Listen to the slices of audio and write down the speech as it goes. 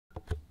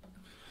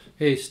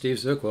Hey, Steve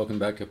Zook, welcome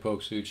back to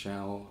polkzoo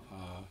channel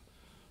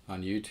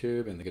on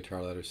YouTube and the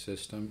Guitar Ladder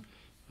System.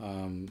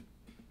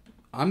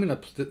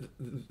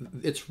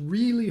 It's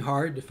really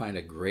hard to find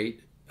a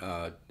great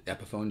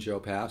Epiphone Joe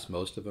Pass.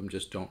 Most of them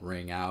just don't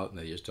ring out and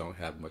they just don't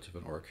have much of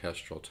an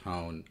orchestral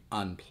tone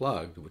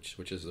unplugged,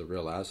 which is the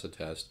real acid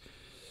test.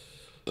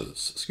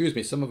 Excuse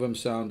me, some of them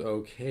sound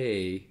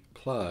okay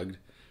plugged,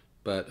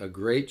 but a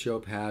great Joe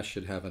Pass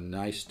should have a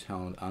nice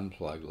tone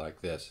unplugged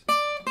like this.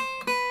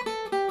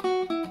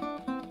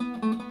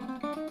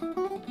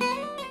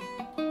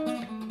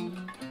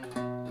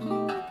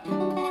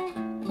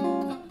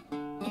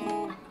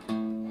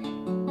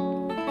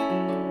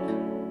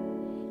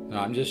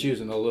 Now I'm just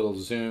using a little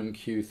Zoom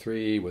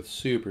Q3 with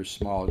super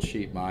small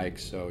cheap mics,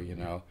 so you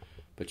know,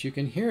 but you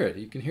can hear it.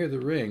 You can hear the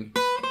ring.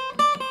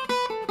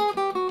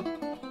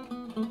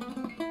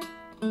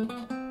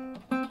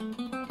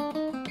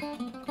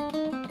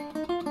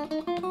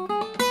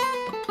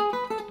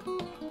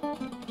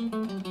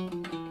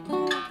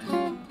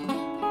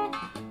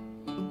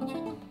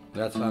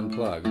 That's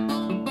unplugged.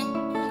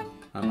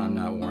 I'm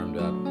not warmed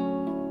up.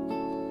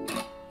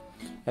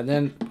 And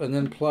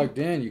then plugged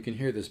in, you can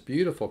hear this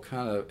beautiful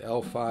kind of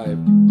L5.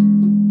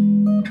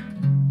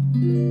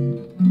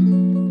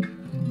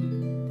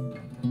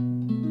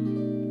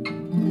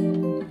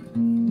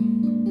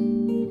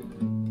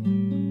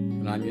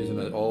 And I'm using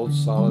an old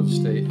solid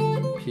state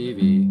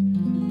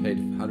PV, paid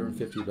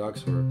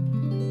 $150 for it,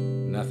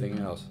 nothing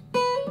else.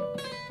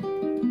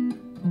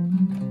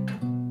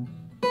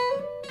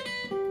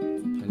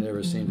 I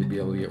never seem to be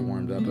able to get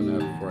warmed up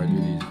enough before I do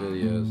these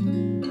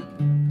videos.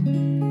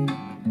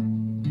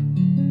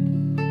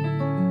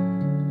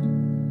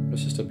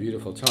 It's just a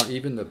beautiful tone,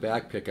 even the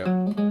back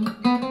pickup.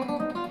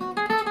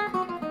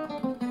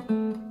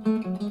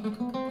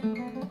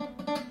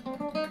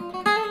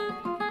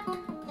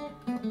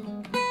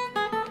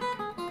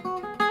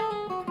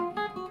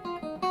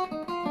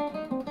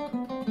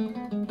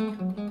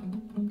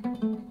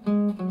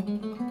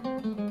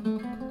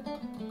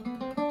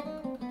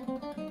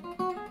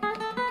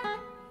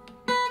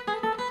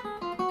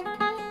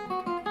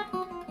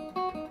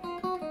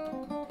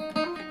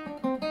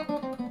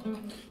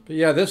 But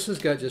yeah, this has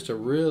got just a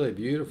really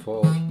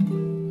beautiful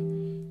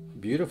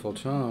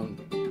tone.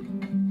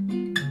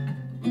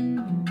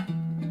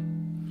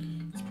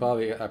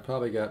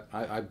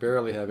 I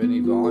barely have any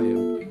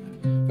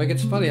volume. Like,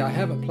 it's funny, I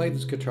haven't played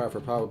this guitar for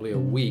probably a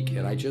week,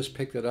 and I just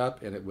picked it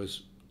up and it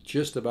was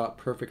just about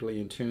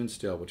perfectly in tune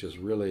still, which is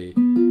really,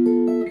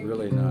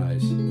 really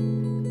nice.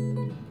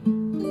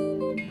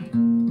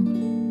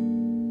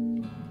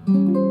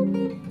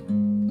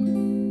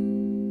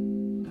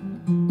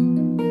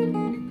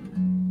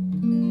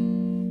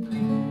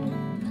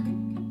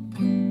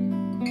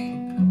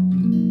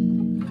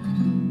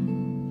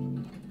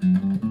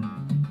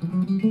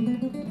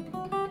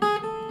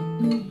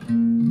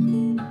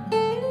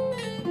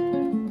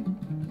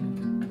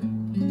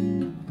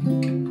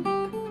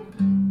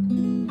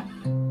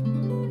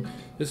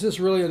 This is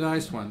really a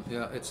nice one.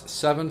 Yeah, it's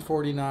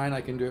 $749.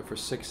 I can do it for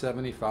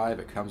 $675.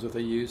 It comes with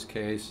a used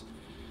case.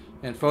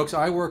 And folks,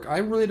 I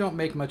really don't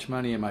make much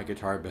money in my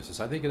guitar business.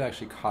 I think it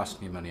actually costs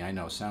me money. I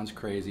know, sounds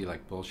crazy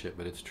like bullshit,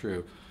 but it's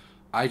true.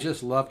 I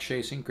just love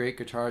chasing great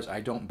guitars. I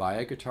don't buy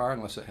a guitar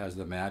unless it has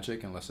the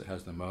magic, unless it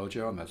has the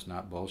mojo, and that's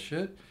not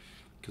bullshit.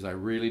 Because I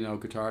really know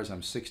guitars.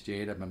 I'm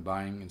 68. I've been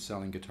buying and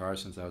selling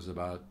guitars since I was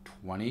about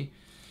 20.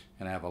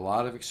 And I have a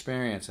lot of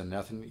experience, and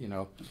nothing, you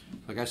know,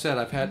 like I said,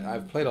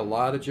 I've played a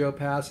lot of Joe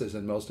Passes,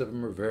 and most of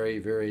them are very,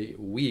 very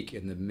weak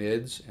in the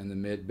mids and the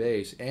mid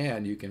bass,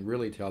 and you can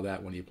really tell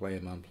that when you play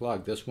them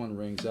unplugged. This one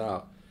rings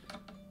out,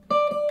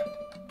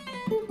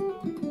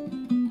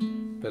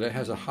 but it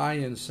has a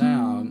high-end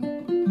sound.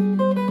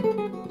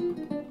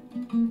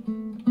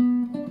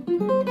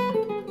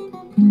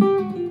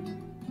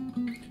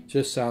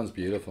 Just sounds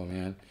beautiful,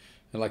 man.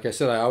 And like I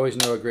said, I always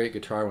know a great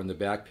guitar when the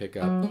back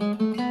pickup.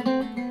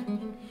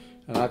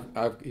 And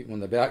when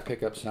the back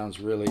pickup sounds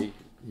really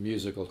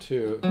musical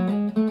too.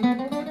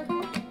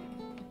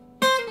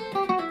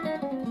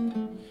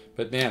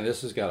 But man,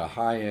 this has got a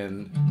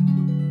high-end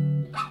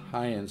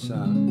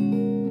sound.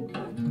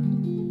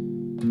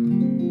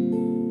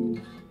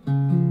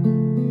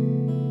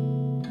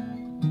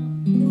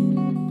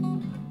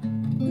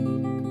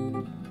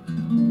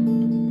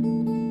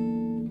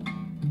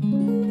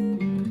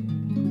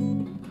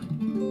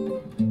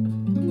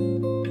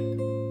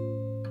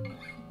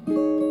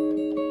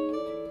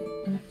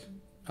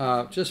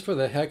 Just for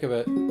the heck of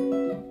it,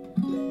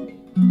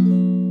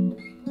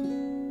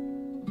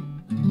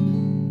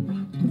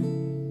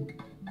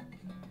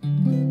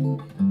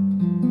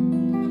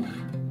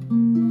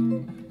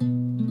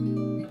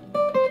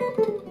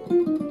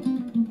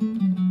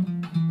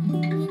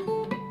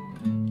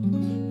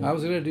 I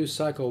was going to do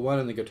cycle 1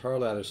 in the Guitar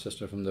Ladder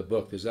System from the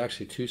book. There's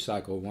actually 2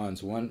 cycle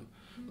 1s.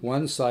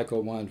 One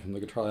cycle 1 from the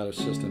Guitar Ladder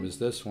System is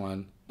this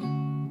one.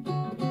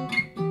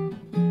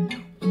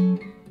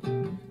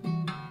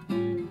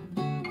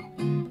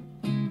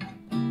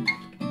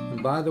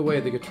 And by the way,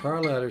 the Guitar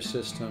Ladder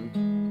System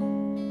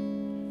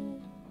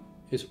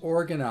is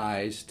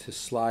organized to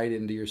slide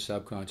into your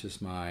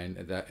subconscious mind.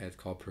 That it's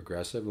called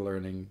progressive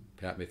learning.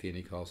 Pat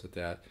Metheny calls it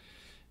that.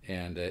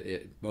 And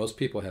most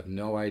people have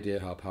no idea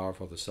how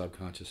powerful the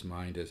subconscious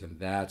mind is, and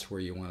that's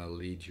where you want to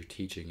lead your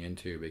teaching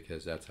into,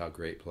 because that's how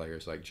great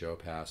players like Joe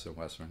Pass and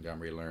Wes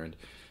Montgomery learned,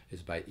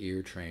 is by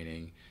ear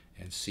training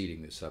and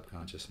seeding the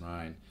subconscious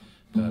mind.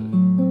 But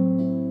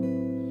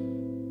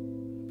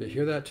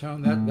hear that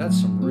tone? That's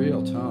some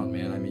real tone,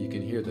 man. I mean, you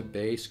can hear the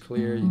bass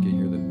clear, you can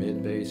hear the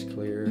mid bass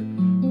clear,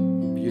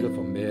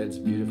 beautiful mids,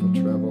 beautiful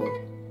treble.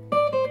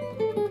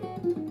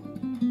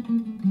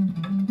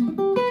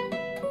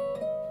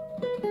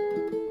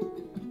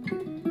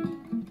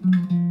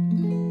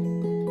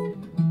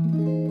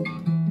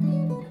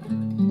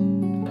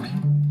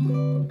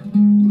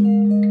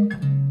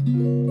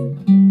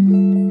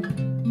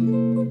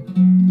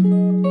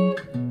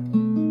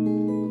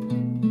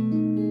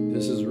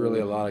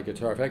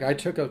 Guitar. In fact, I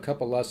took a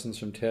couple lessons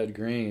from Ted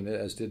Green,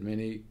 as did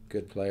many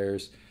good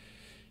players,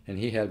 and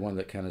he had one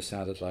that kind of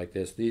sounded like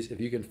this. These,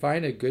 if you can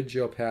find a good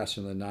Joe Pass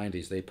from the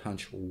 90s, they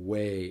punch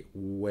way,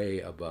 way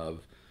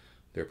above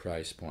their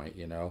price point,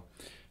 you know.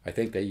 I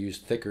think they use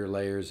thicker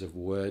layers of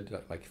wood,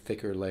 like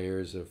thicker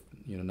layers of,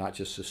 you know, not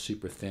just the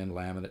super thin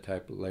laminate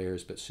type of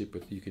layers, but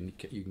super, you can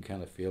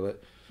kind of feel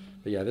it.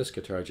 But yeah, this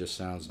guitar just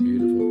sounds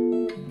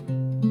beautiful.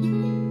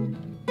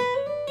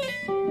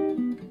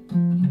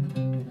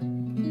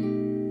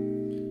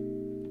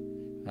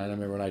 I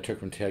remember when I took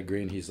from Ted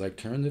Green, he's like,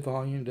 turn the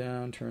volume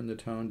down, turn the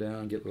tone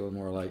down, get a little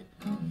more like,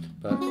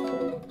 but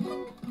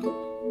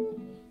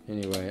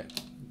anyway.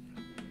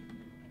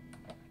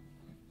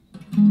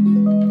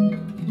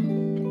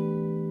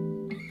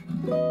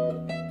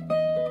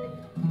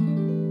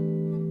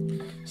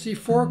 See,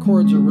 4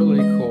 chords are really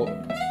cool.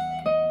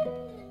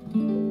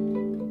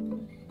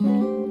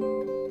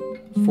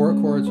 4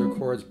 chords are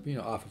chords, you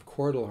know, off of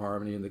chordal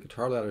harmony, and the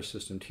guitar ladder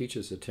system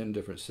teaches the 10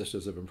 different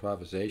systems of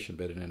improvisation,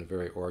 but in a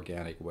very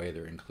organic way.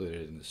 They're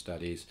included in the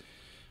studies.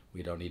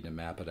 We don't need to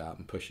map it out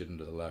and push it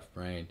into the left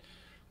brain.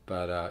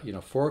 But you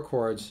know, 4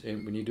 chords,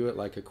 and when you do it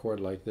like a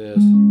chord like this,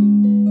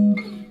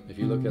 if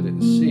you look at it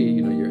in C,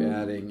 you know, you're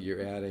adding, you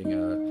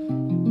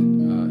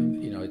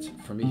know, it's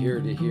from here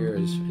to here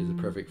is a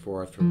perfect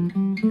fourth,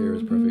 from here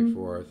is perfect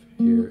fourth,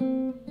 here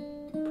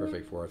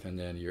perfect fourth, and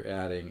then you're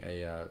adding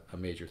a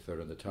major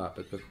third on the top.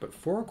 But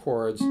 4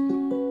 chords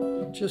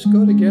just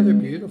go together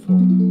beautiful,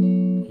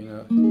 you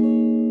know.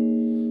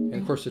 And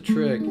of course the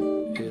trick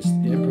is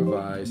to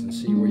improvise and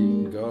see where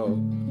you can go.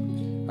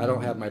 I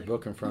don't have my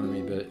book in front of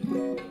me, but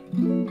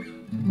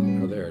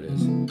oh, there it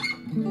is.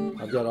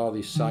 I've got all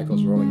these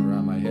cycles rolling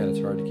around my head. It's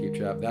hard to keep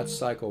track. That's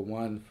cycle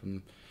 1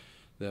 from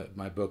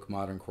my book,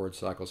 Modern Chord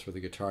Cycles for the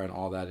Guitar, and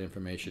all that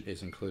information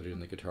is included in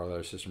the guitar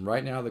ladder system.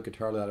 Right now, the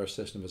guitar ladder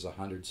system is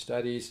 100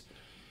 studies.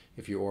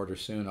 If you order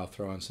soon, I'll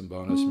throw in some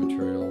bonus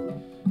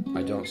material.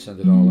 I don't send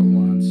it all at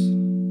once.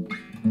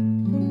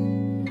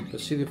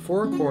 But see, the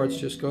 4 chords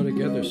just go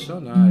together so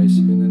nice,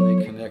 and then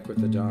they connect with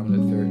the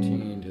dominant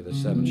 13 to the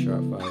 7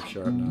 sharp 5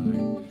 sharp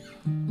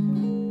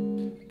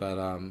 9.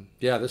 But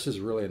yeah, this is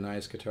really a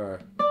nice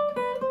guitar.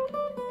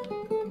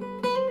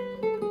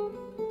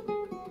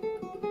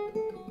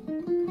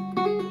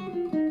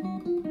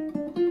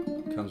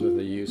 Comes with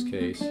a use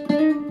case.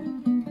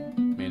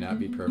 May not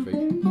be perfect,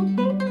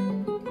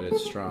 but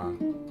it's strong.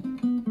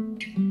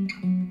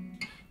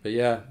 But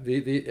yeah,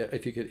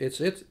 if you could, it's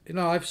you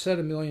know, I've said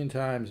a million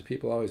times.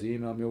 People always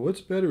email me,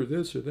 what's better,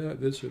 this or that,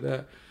 this or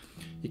that.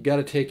 You got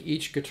to take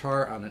each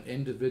guitar on an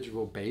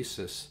individual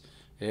basis.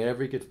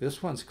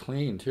 This one's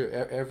clean too.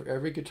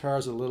 Every guitar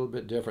is a little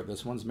bit different.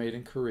 This one's made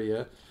in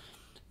Korea.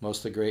 Most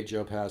of the great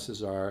Joe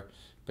Passes are.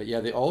 But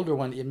yeah, the older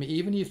one,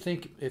 even you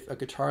think if a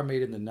guitar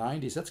made in the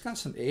 90s, that's got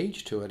some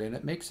age to it, and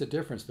it makes a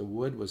difference. The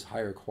wood was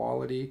higher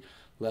quality,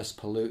 less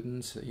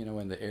pollutants, you know,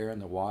 in the air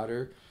and the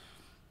water.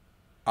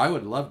 I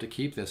would love to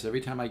keep this.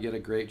 Every time I get a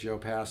great Joe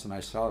Pass and I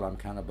sell it, I'm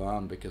kind of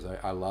bummed because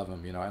I love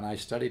him, you know. And I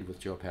studied with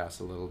Joe Pass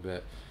a little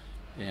bit,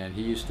 and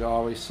he used to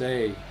always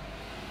say,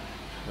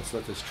 let's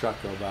let this truck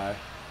go by.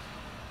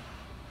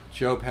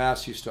 Joe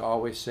Pass used to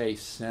always say,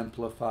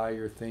 simplify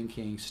your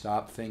thinking,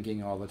 stop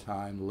thinking all the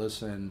time,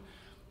 listen.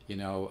 You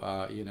know,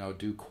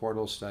 do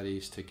chordal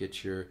studies to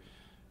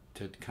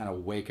kind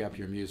of wake up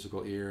your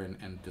musical ear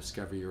and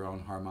discover your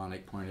own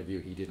harmonic point of view.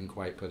 He didn't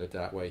quite put it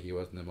that way. He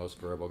wasn't the most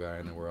verbal guy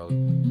in the world.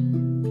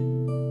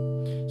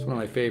 It's one of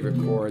my favorite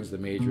chords, the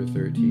major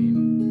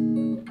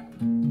 13.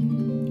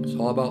 It's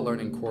all about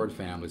learning chord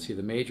families. See,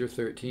 the major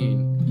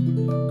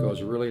 13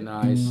 goes really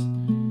nice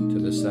to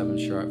the 7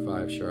 sharp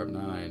 5 sharp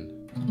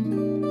 9.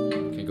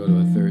 You can go to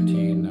a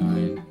 13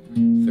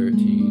 9,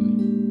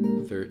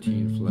 13,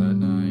 13 flat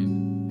 9.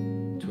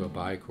 To a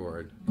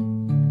bichord.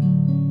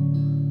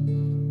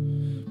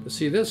 But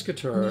see, this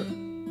guitar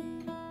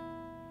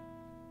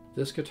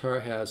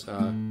has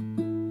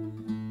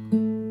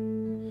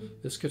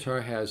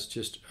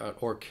just an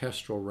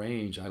orchestral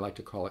range. I like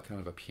to call it kind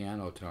of a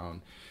piano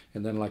tone.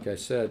 And then, like I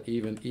said,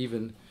 even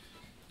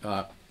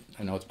I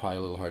know it's probably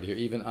a little hard to hear,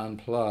 even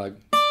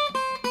unplugged.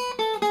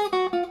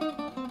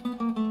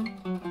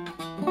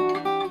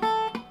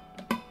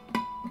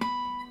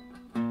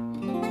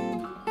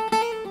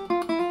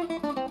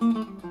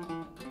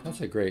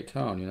 a great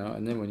tone, you know.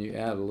 And then when you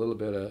add a little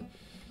bit of,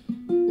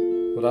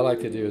 what I like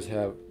to do is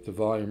have the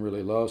volume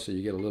really low so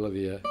you get a little of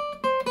the,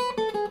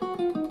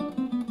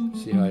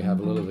 see how I have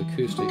a little of the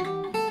acoustic.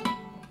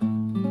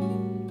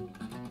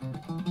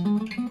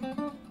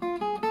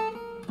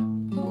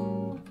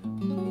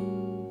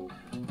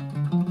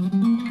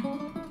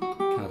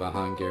 Kind of a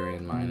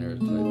Hungarian minor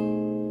type.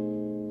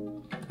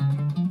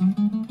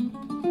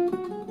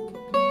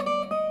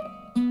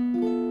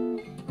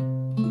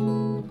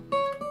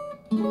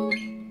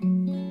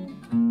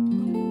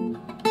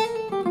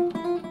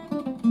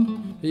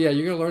 Yeah,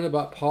 you're going to learn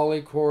about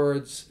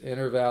polychords,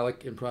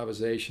 intervallic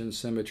improvisation,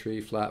 symmetry,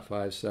 flat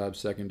 5 sub,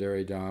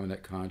 secondary,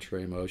 dominant,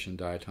 contrary, motion,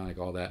 diatonic,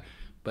 all that,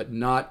 but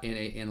not in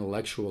an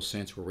intellectual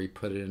sense where we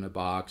put it in a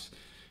box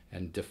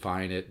and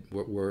define it.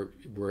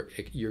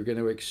 You're going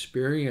to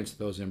experience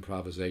those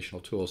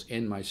improvisational tools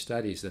in my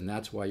studies, and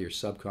that's why your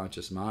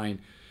subconscious mind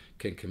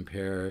can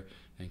compare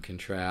and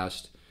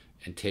contrast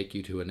and take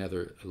you to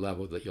another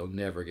level that you'll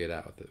never get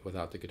out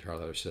without the guitar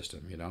ladder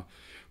system, you know.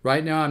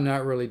 Right now I'm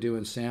not really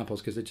doing samples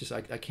because it just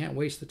I can't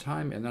waste the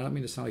time, and I don't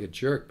mean to sound like a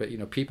jerk, but you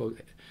know, people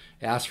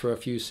ask for a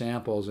few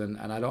samples and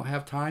I don't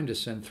have time to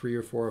send 3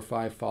 or 4 or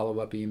 5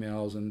 follow-up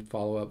emails and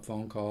follow-up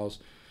phone calls.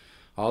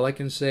 All I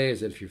can say is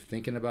that if you're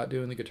thinking about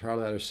doing the guitar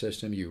ladder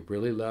system, you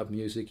really love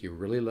music, you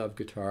really love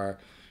guitar,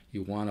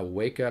 you want to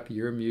wake up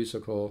your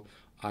musical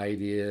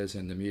ideas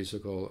and the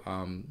musical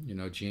you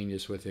know,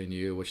 genius within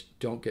you, which,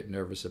 don't get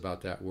nervous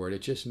about that word.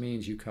 It just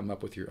means you come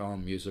up with your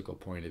own musical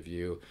point of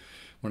view.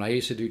 When I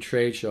used to do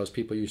trade shows,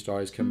 people used to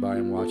always come by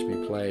and watch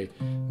me play.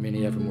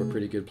 Many of them were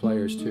pretty good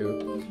players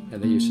too, and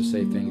they used to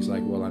say things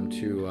like, well, I'm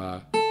too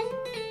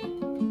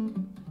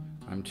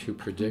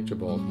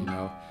predictable, you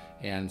know.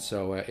 And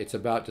so it's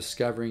about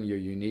discovering your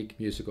unique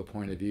musical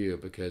point of view,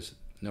 because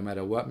no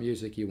matter what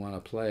music you want to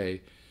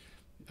play,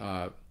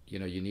 you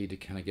know, you need to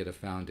kind of get a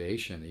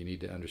foundation. You need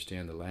to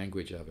understand the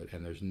language of it,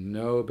 and there's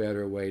no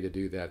better way to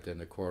do that than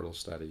the chordal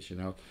studies, you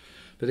know.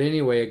 But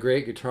anyway, a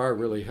great guitar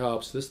really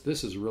helps.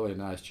 This is really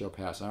nice, Joe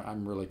Pass.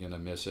 I'm really going to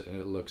miss it,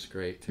 and it looks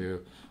great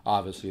too.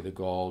 Obviously, the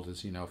gold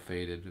is, you know,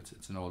 faded.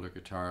 It's an older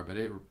guitar, but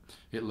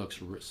it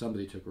looks.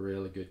 Somebody took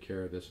really good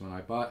care of this one.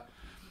 I bought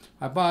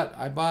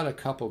a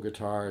couple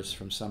guitars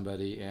from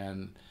somebody,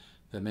 and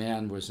the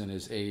man was in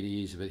his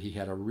 80s, but he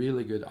had a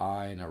really good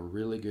eye and a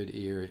really good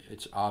ear.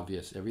 It's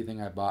obvious.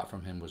 Everything I bought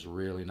from him was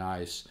really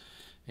nice,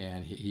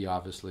 and he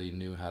obviously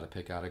knew how to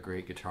pick out a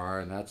great guitar,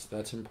 and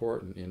that's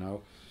important, you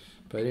know.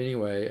 But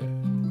anyway,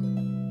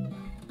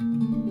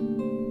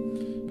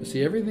 but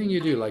see, everything you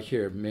do, like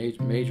here,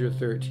 major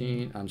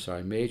 13, I'm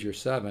sorry, major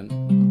 7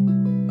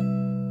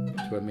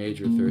 to a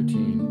major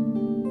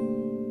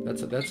 13.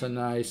 That's a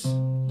nice.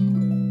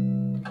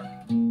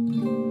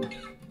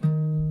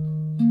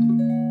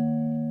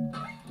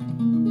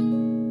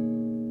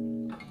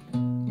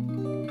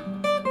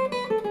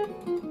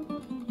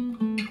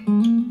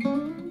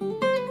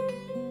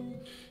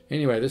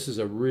 Anyway, this is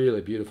a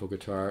really beautiful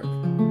guitar.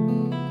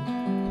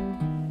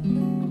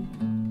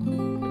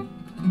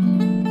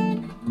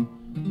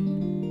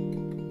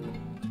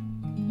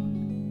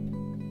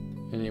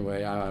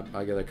 Anyway,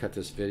 I gotta cut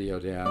this video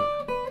down.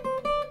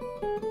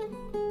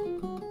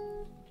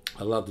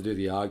 I love to do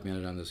the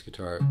augmented on this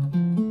guitar.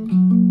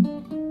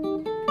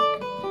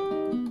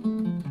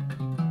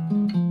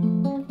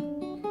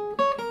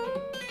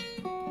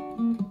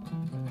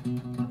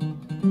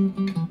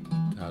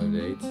 Out of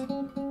 8.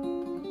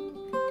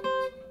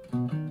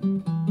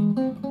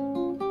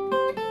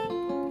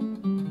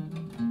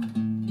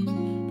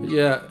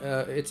 Yeah,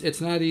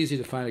 it's not easy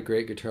to find a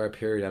great guitar,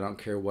 period. I don't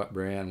care what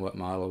brand, what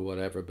model,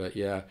 whatever, but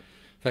yeah.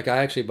 In fact, I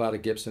actually bought a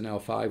Gibson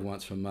L5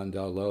 once from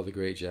Mundell Lowe, the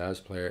great jazz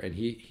player, and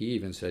he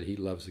even said he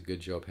loves a good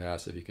Joe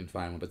Pass if you can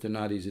find one, but they're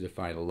not easy to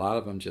find. A lot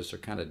of them just are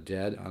kind of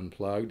dead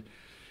unplugged,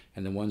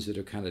 and the ones that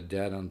are kind of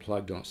dead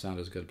unplugged don't sound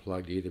as good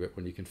plugged either, but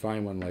when you can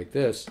find one like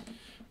this,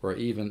 or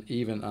even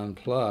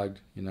unplugged,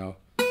 you know,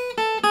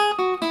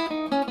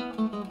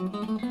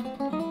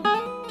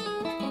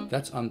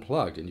 that's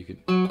unplugged, and you can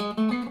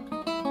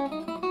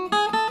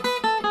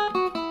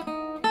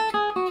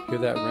hear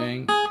that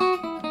ring.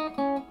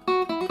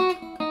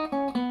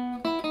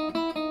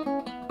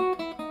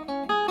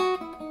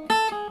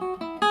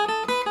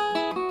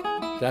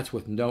 That's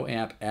with no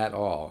amp at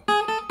all.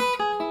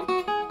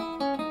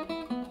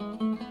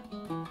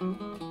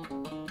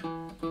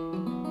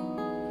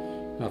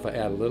 Now if I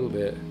add a little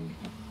bit,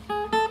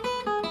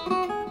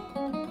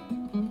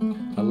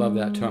 I love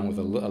that tone with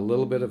a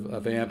little bit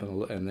of amp,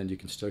 and then you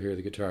can still hear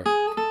the guitar.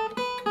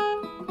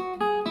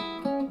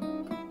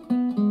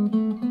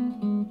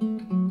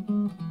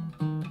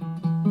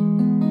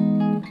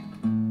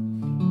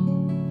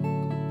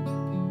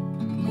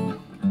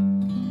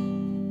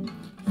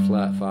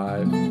 Flat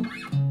 5.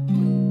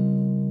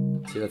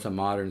 See, that's a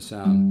modern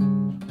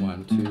sound.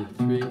 1, 2,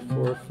 3,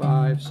 4,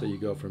 5. So you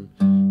go from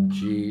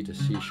G to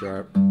C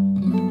sharp.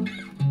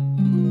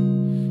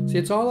 See,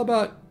 it's all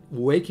about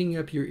waking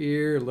up your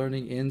ear,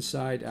 learning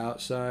inside,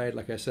 outside.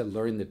 Like I said,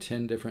 learning the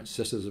 10 different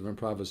systems of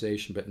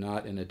improvisation, but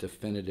not in a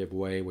definitive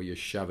way where you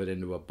shove it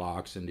into a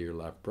box into your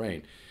left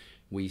brain.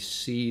 We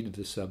seed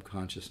the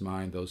subconscious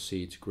mind. Those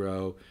seeds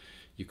grow.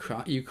 You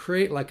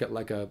create like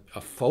a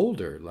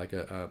folder, like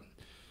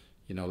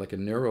like a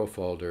neuro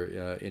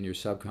folder in your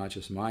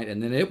subconscious mind,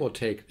 and then it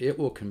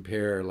will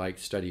compare like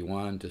study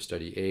 1 to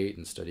study 8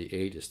 and study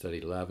 8 to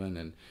study 11,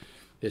 and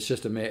it's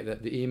just amazing.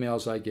 The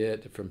emails I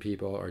get from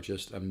people are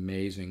just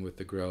amazing with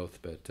the growth,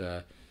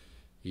 but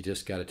you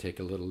just got to take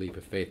a little leap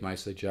of faith. My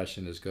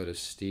suggestion is go to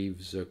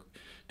Steve Zook,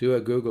 do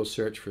a Google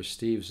search for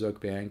Steve Zook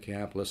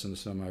Bandcamp, listen to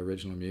some of my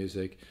original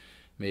music,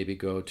 maybe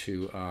go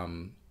to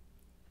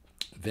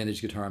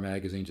Vintage Guitar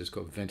Magazine, just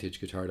go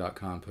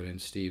vintageguitar.com, put in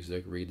Steve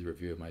Zook, read the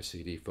review of my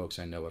CD. Folks,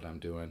 I know what I'm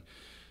doing.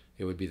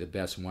 It would be the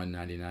best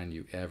 $1.99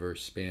 you ever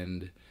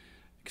spend.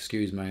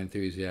 Excuse my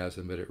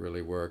enthusiasm, but it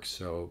really works.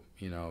 So,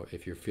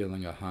 if you're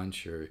feeling a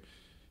hunch or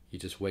you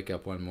just wake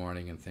up one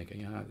morning and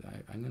thinking,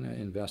 I'm going to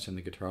invest in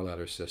the Guitar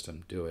Ladder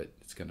system, do it.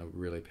 It's going to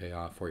really pay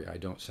off for you. I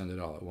don't send it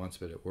all at once,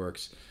 but it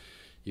works.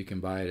 You can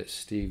buy it at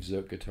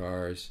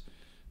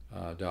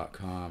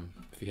stevezookguitars.com.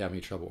 If you have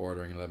any trouble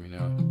ordering, let me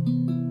know.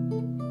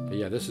 But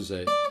yeah, this is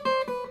a...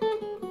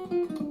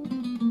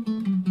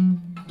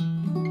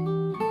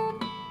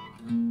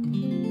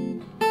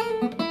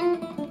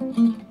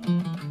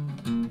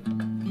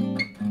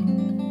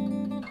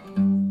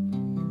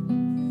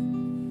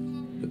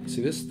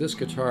 See, this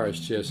guitar is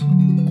just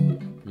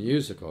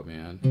musical,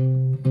 man.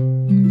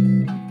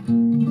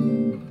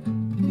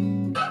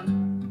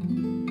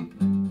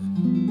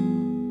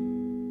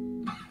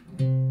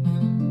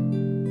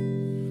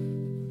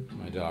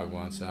 My dog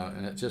wants out,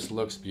 and it just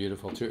looks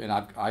beautiful too. And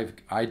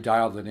I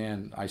dialed it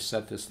in. I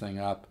set this thing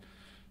up.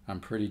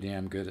 I'm pretty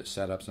damn good at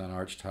setups on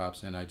arch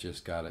tops, and I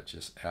just got it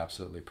just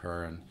absolutely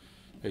purring.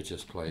 It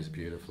just plays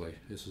beautifully.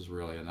 This is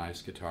really a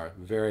nice guitar.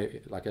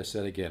 Very, like I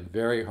said again,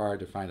 very hard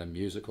to find a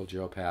musical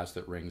Joe Pass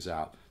that rings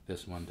out.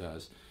 This one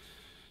does.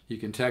 You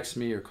can text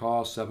me or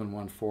call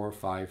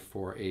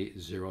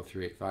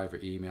 714-548-0385 or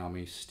email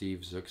me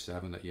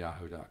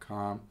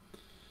stevezook7@yahoo.com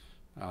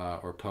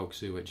or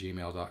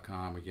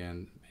polkzoo@gmail.com.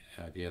 Again,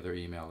 the other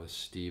email is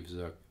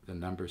stevezook, the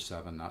number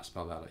 7, not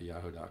spelled out, at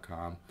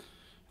yahoo.com.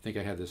 I think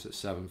I had this at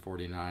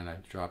 $749. I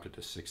dropped it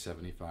to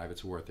 $675.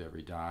 It's worth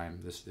every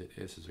dime. This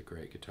is a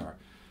great guitar.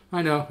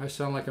 I know I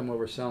sound like I'm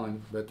overselling,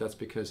 but that's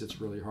because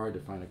it's really hard to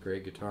find a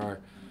great guitar.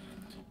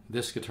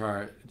 This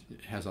guitar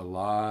has a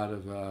lot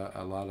of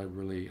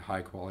really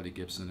high quality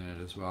Gibson in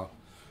it as well.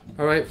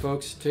 All right,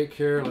 folks, take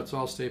care. Let's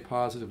all stay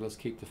positive. Let's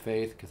keep the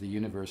faith, because the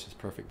universe is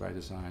perfect by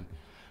design.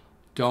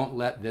 Don't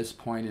let this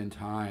point in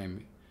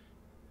time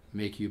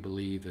make you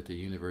believe that the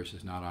universe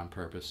is not on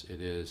purpose. It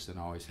is, and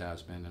always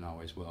has been, and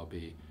always will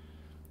be.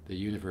 The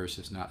universe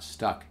is not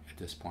stuck at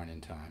this point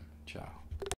in time. Ciao.